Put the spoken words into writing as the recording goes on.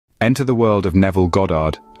Enter the world of Neville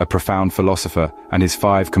Goddard, a profound philosopher, and his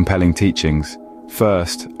 5 compelling teachings.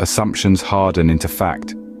 First, assumptions harden into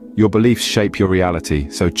fact. Your beliefs shape your reality,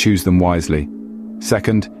 so choose them wisely.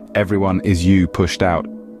 Second, everyone is you pushed out.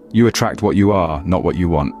 You attract what you are, not what you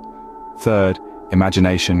want. Third,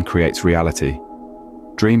 imagination creates reality.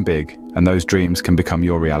 Dream big, and those dreams can become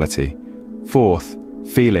your reality. Fourth,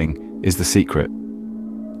 feeling is the secret.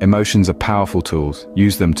 Emotions are powerful tools,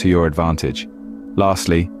 use them to your advantage.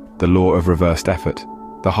 Lastly, the law of reversed effort.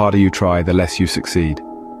 The harder you try, the less you succeed.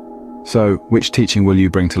 So, which teaching will you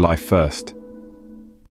bring to life first?